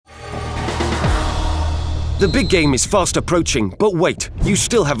The big game is fast approaching, but wait, you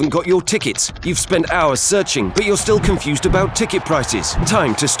still haven't got your tickets. You've spent hours searching, but you're still confused about ticket prices.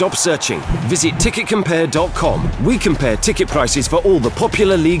 Time to stop searching. Visit ticketcompare.com. We compare ticket prices for all the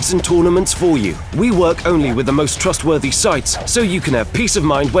popular leagues and tournaments for you. We work only with the most trustworthy sites, so you can have peace of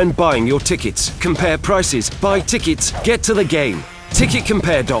mind when buying your tickets. Compare prices, buy tickets, get to the game.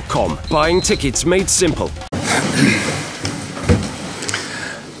 Ticketcompare.com. Buying tickets made simple.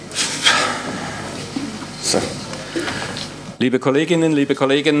 Liebe Kolleginnen, liebe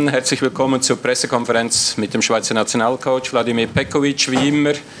Kollegen, herzlich willkommen zur Pressekonferenz mit dem Schweizer Nationalcoach Vladimir Petkovic. Wie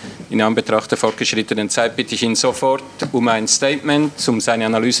immer, in Anbetracht der fortgeschrittenen Zeit bitte ich ihn sofort um ein Statement, um seine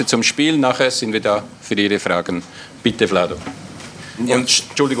Analyse zum Spiel. Nachher sind wir da für Ihre Fragen. Bitte, Vlado. Ja.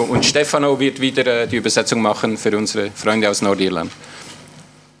 Und Stefano wird wieder die Übersetzung machen für unsere Freunde aus Nordirland.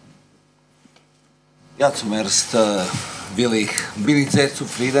 Ja, zuerst bin ich sehr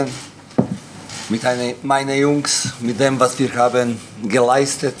zufrieden mit meinen Jungs, mit dem, was wir haben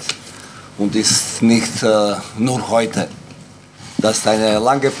geleistet, und ist nicht nur heute. Das ist ein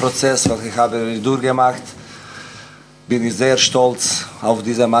langer Prozess, was ich habe durchgemacht. Bin ich sehr stolz auf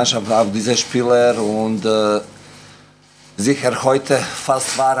diese Mannschaft, auf diese Spieler, und sicher heute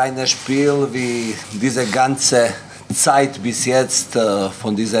fast war ein Spiel wie diese ganze Zeit bis jetzt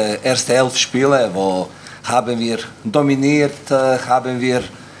von diesen ersten 11 Spielen, wo haben wir dominiert, haben wir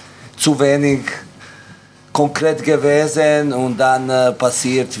zu wenig konkret gewesen, und dann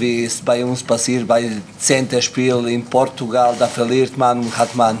passiert, wie es bei uns passiert, beim 10. Spiel in Portugal, da verliert man,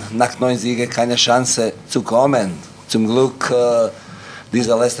 hat man nach 9 Siegen keine Chance zu kommen. Zum Glück,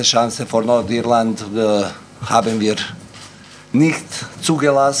 diese letzte Chance vor Nordirland haben wir nicht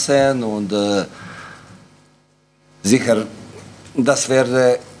zugelassen, und sicher, das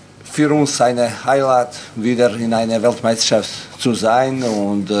wäre für uns ein Highlight, wieder in einer Weltmeisterschaft zu sein,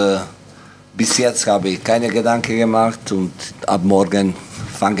 und bis jetzt habe ich keine Gedanken gemacht, und ab morgen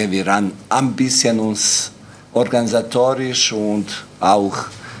fangen wir an, ein bisschen uns organisatorisch und auch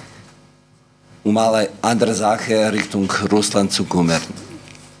um alle andere Sachen Richtung Russland zu kümmern.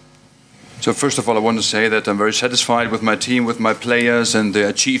 So first of all, I want to say that I'm very satisfied with my team, with my players and the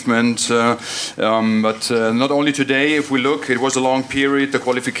achievement. But not only today, if we look, it was a long period, the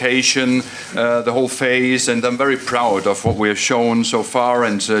qualification, the whole phase, and I'm very proud of what we have shown so far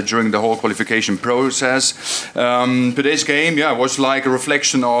and during the whole qualification process. Today's game, was like a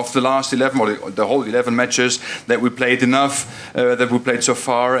reflection of the last 11, or the whole 11 matches that we played that we played so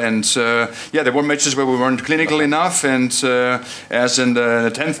far. And there were matches where we weren't clinical enough, and as in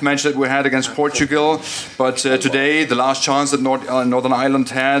the 10th match that we had against Portugal, but today the last chance that Northern Ireland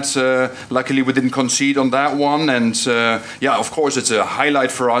had, luckily we didn't concede on that one, and of course it's a highlight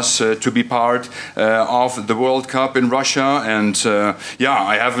for us to be part of the World Cup in Russia, and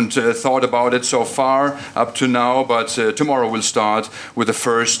I haven't thought about it so far up to now, but tomorrow we'll start with the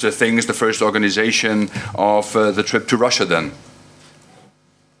first things, the first organization of the trip to Russia then.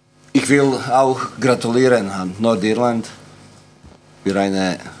 Ich will auch gratulieren an Nordirland für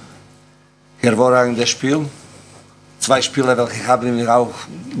eine hervorragendes Spiel. 2 Spiele, welche haben wir auf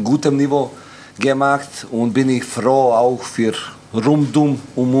gutem Niveau gemacht, und bin ich froh auch für rundum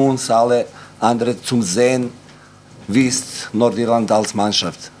um uns alle andere zu sehen, wie ist Nordirland als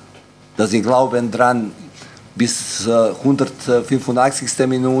Mannschaft. Dass sie glauben dran bis 185.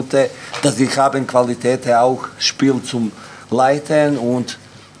 Minute, dass sie haben Qualität auch Spiel zum Leiten, und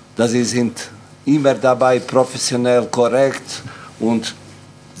dass sie sind immer dabei professionell, korrekt, und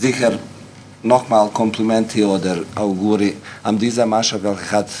sicher nochmal Komplimente oder Auguri an diese Mannschaft, welche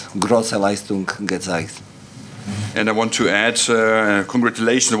hat große Leistung gezeigt. And I want to add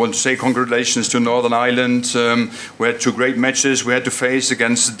congratulations. I want to say congratulations to Northern Ireland. We had 2 great matches we had to face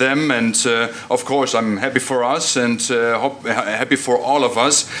against them, and of course I'm happy for us and happy for all of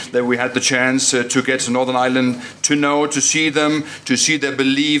us that we had the chance to get to Northern Ireland, to know, to see them, to see their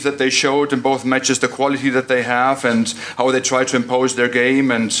belief that they showed in both matches, the quality that they have, and how they try to impose their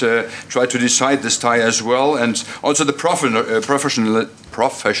game and try to decide this tie as well, and also the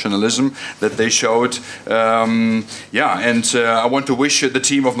professionalism that they showed. I want to wish the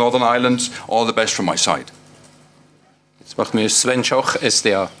team of Northern Ireland all the best from my side. Jetzt macht mir Sven Schoch,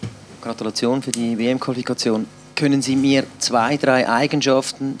 SDA. Gratulation für die WM-Qualifikation. Können Sie mir 2, 3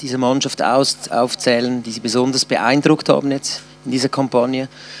 Eigenschaften dieser Mannschaft aufzählen, die Sie besonders beeindruckt haben jetzt in dieser Kampagne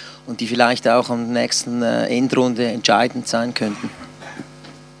und die vielleicht auch an der nächsten Endrunde entscheidend sein könnten?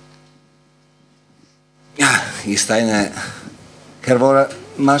 Ja, ist eine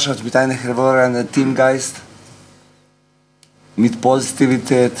Mannschaft mit einem hervorragenden Teamgeist, mit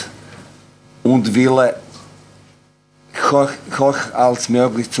Positivität und Wille, hoch als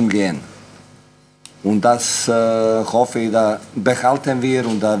möglich zu gehen. Und das hoffe ich, da behalten wir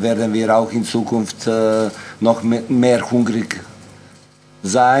und da werden wir auch in Zukunft noch mehr hungrig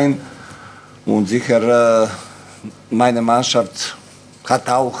sein. Und sicher, meine Mannschaft hat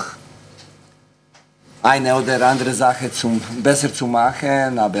auch eine oder andere Sache besser zu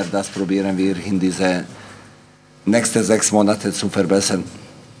machen, aber das probieren wir in diese nächsten 6 Monate zu verbessern.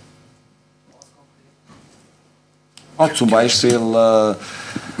 Zum Beispiel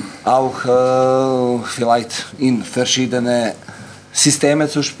auch vielleicht in verschiedene Systeme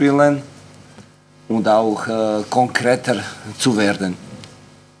zu spielen und auch konkreter zu werden.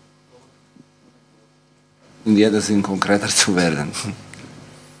 In jedem Sinn konkreter zu werden.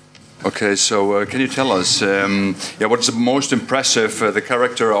 Okay, so can you tell us, what's the most impressive, the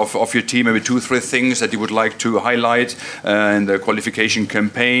character of your team, maybe 2 or 3 things that you would like to highlight in the qualification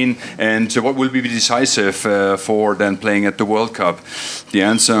campaign, and what will be decisive for then playing at the World Cup? The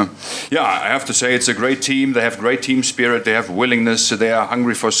answer, I have to say it's a great team, they have great team spirit, they have willingness, they are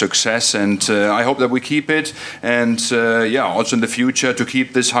hungry for success, and I hope that we keep it, and also in the future to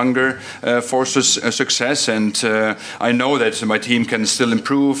keep this hunger for success, and I know that my team can still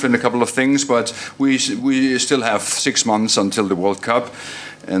improve in a couple of things, but we still have 6 months until the World Cup.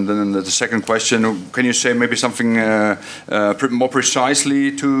 And then the second question, can you say maybe something more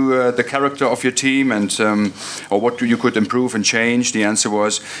precisely to the character of your team and or what you could improve and change? The answer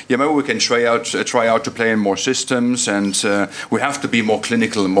was, maybe we can try out to play in more systems, and we have to be more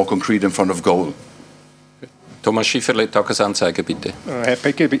clinical and more concrete in front of goal. Thomas Schifferle, Tagesanzeiger, bitte. Herr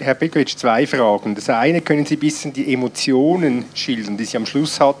Petkovic, 2 Fragen. Das eine, können Sie ein bisschen die Emotionen schildern, die Sie am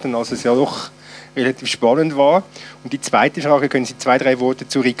Schluss hatten, als es ja doch relativ spannend war. Und die zweite Frage, können Sie 2, 3 Worte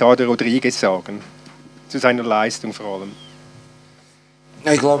zu Ricardo Rodriguez sagen? Zu seiner Leistung vor allem.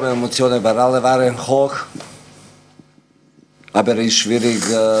 Ich glaube, Emotionen bei allen waren hoch. Aber es ist schwierig,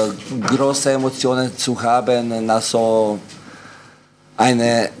 große Emotionen zu haben nach so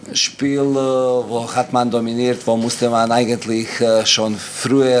ein Spiel, wo hat man dominiert, wo musste man eigentlich schon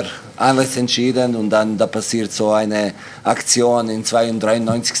früher alles entschieden und dann da passiert so eine Aktion in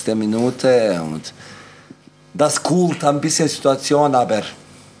 92. Minute und das kühlt ein bisschen die Situation, aber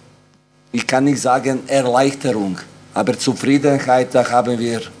ich kann nicht sagen Erleichterung, aber Zufriedenheit, da haben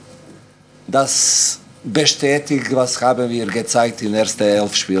wir das bestätigt, was haben wir gezeigt in den ersten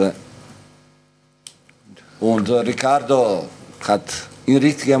 11 Spielen. Und Ricardo hat im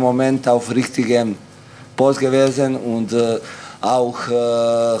richtigen Moment auf richtigem Post gewesen und auch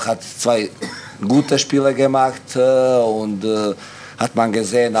hat 2 gute Spiele gemacht und hat man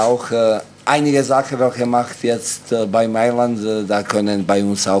gesehen auch einige Sachen, welche macht jetzt bei Mailand, da können bei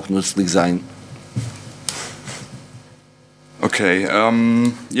uns auch nützlich sein. Okay,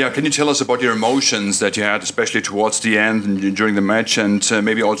 can you tell us about your emotions that you had, especially towards the end and during the match, and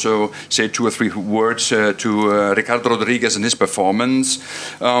maybe also say 2 or 3 words to Ricardo Rodriguez and his performance?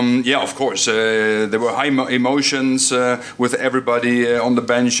 Of course, there were high emotions with everybody on the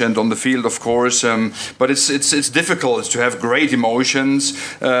bench and on the field, of course, but it's difficult to have great emotions,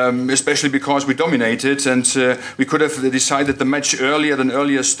 especially because we dominated and we could have decided the match earlier at an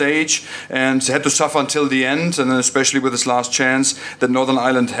earlier stage and had to suffer until the end, and especially with this last chance that Northern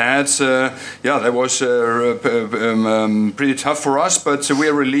Ireland had. That was pretty tough for us, but we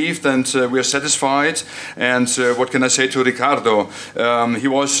are relieved and we are satisfied. And what can I say to Ricardo? He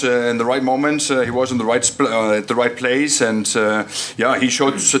was in the right moment, he was in the right at the right place, and he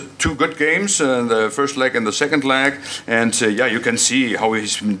showed 2 good games, the first leg and the second leg, and you can see how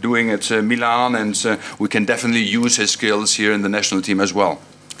he's been doing at Milan, and we can definitely use his skills here in the national team as well.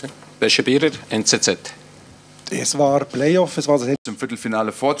 Besche Bierer, NZZ. Es war Playoff, es war das zum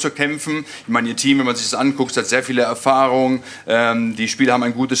Viertelfinale vorzukämpfen. Ich meine, ihr Team, wenn man sich das anguckt, hat sehr viele Erfahrung. Die Spieler haben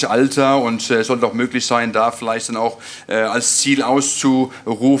ein gutes Alter und es sollte auch möglich sein, da vielleicht dann auch als Ziel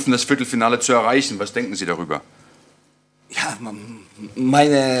auszurufen, das Viertelfinale zu erreichen. Was denken Sie darüber? Ja,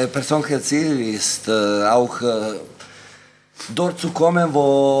 meine persönliche Ziel ist auch dort zu kommen,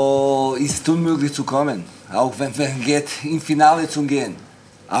 wo es unmöglich zu kommen. Auch wenn es geht, im Finale zu gehen.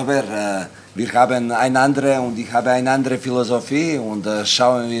 Aber wir haben eine andere und ich habe eine andere Philosophie und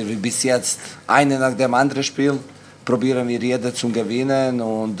schauen wir bis jetzt eine nach dem anderen Spiel, probieren wir jeder zu gewinnen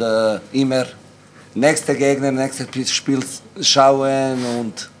und immer nächste Gegner, nächstes Spiel schauen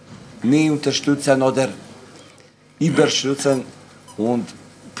und nie unterstützen oder überstützen und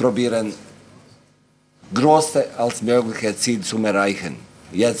probieren größte als mögliche Ziel zu erreichen.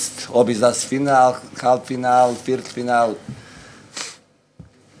 Jetzt, ob es das Final, Halbfinal, Viertelfinal,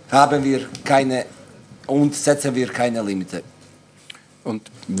 haben wir keine und setzen wir keine Limite. Und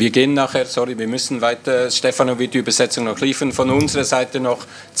Wir gehen nachher, wir müssen weiter. Stefano wird die Übersetzung noch liefern. Von unserer Seite noch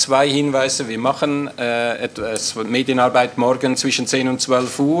 2 Hinweise. Wir machen etwas Medienarbeit morgen zwischen 10 und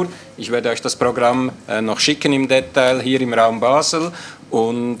 12 Uhr. Ich werde euch das Programm noch schicken im Detail hier im Raum Basel.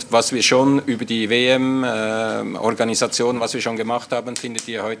 Und was wir schon über die WM-Organisation, was wir schon gemacht haben, findet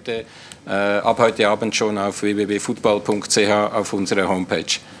ihr ab heute Abend schon auf www.football.ch auf unserer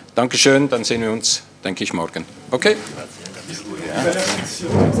Homepage. Dankeschön, dann sehen wir uns, denke ich, morgen. Okay?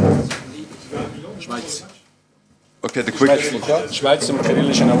 Schweiz. Okay, the quick. Schweiz im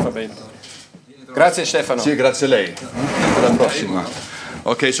kyrillischen Alphabet. Grazie Stefano. Sì, grazie a lei. Alla prossima.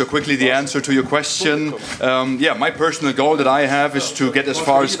 Okay, so quickly the answer to your question. Yeah, my personal goal that I have is to get as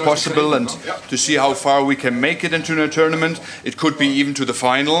far as possible and to see how far we can make it into a tournament. It could be even to the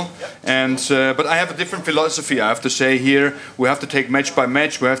final. And but I have a different philosophy. I have to say here, we have to take match by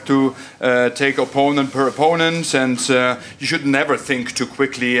match. We have to take opponent per opponent, and you should never think too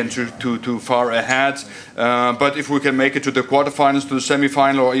quickly and too far ahead. But if we can make it to the quarterfinals, to the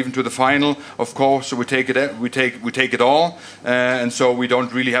semi-final, or even to the final, of course, we take it. We take it all, and so we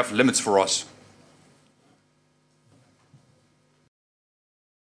don't really have limits for us.